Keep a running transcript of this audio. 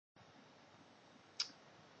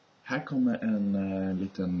Här kommer en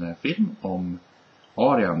liten film om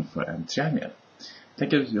arean för en triangel.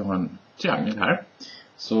 Tänk att vi har en triangel här.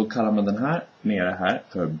 Så kallar man den här nere här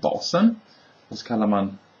för basen. Och så kallar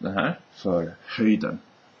man den här för höjden.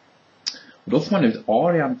 Och då får man ut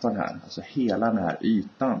arean på den här. Alltså hela den här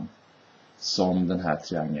ytan som den här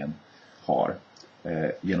triangeln har.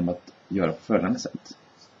 Genom att göra på följande sätt.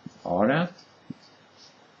 Area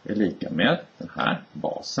är lika med den här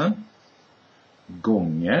basen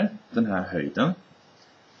gånger den här höjden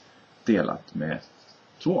delat med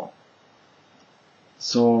 2.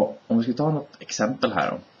 Så om vi ska ta något exempel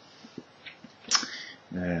här då.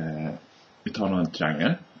 Vi tar en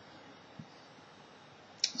triangel.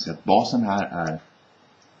 Så att basen här är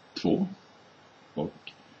 2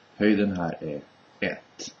 och höjden här är 1.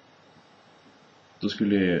 Då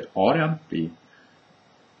skulle arean bli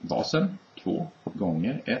basen 2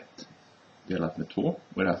 gånger 1 delat med 2.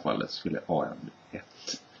 Och i det här fallet skulle arean bli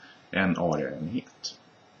 1. En areaenhet.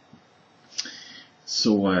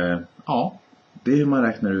 Så ja, det är hur man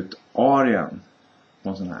räknar ut arean på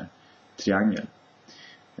en sån här triangel.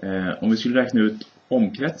 Om vi skulle räkna ut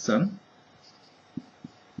omkretsen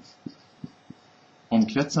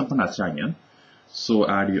på den här triangeln, så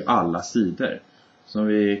är det ju alla sidor. Så om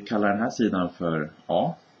vi kallar den här sidan för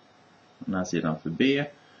A, den här sidan för B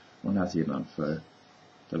och den här sidan för,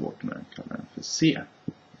 där bort med den kallar den för C.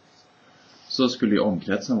 Så skulle ju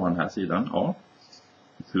omkretsen vara den här sidan A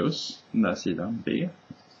plus den där sidan B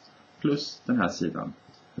plus den här sidan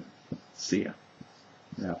C.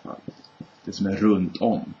 I det här fallet. Det som är runt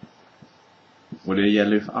om. Och det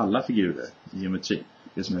gäller ju för alla figurer i geometri.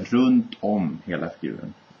 Det som är runt om hela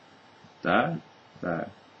figuren. Där, där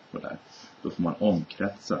och där. Då får man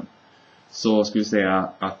omkretsen. Så ska vi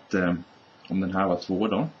säga att om den här var 2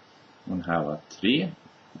 då. Och den här var 3.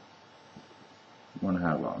 Och den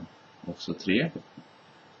här var också 3.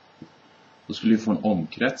 Då skulle vi få en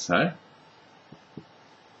omkrets här.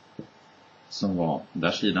 Som var den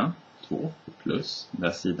där sidan 2 plus den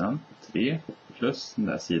där sidan 3 plus den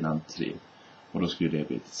där sidan 3. Och då skulle det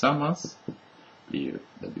bli tillsammans. Det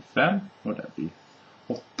blir 5 och det blir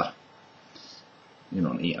 8. I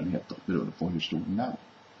någon enhet då, beroende på hur stor den är.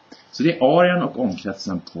 Så det är arean och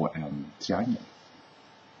omkretsen på en triangel.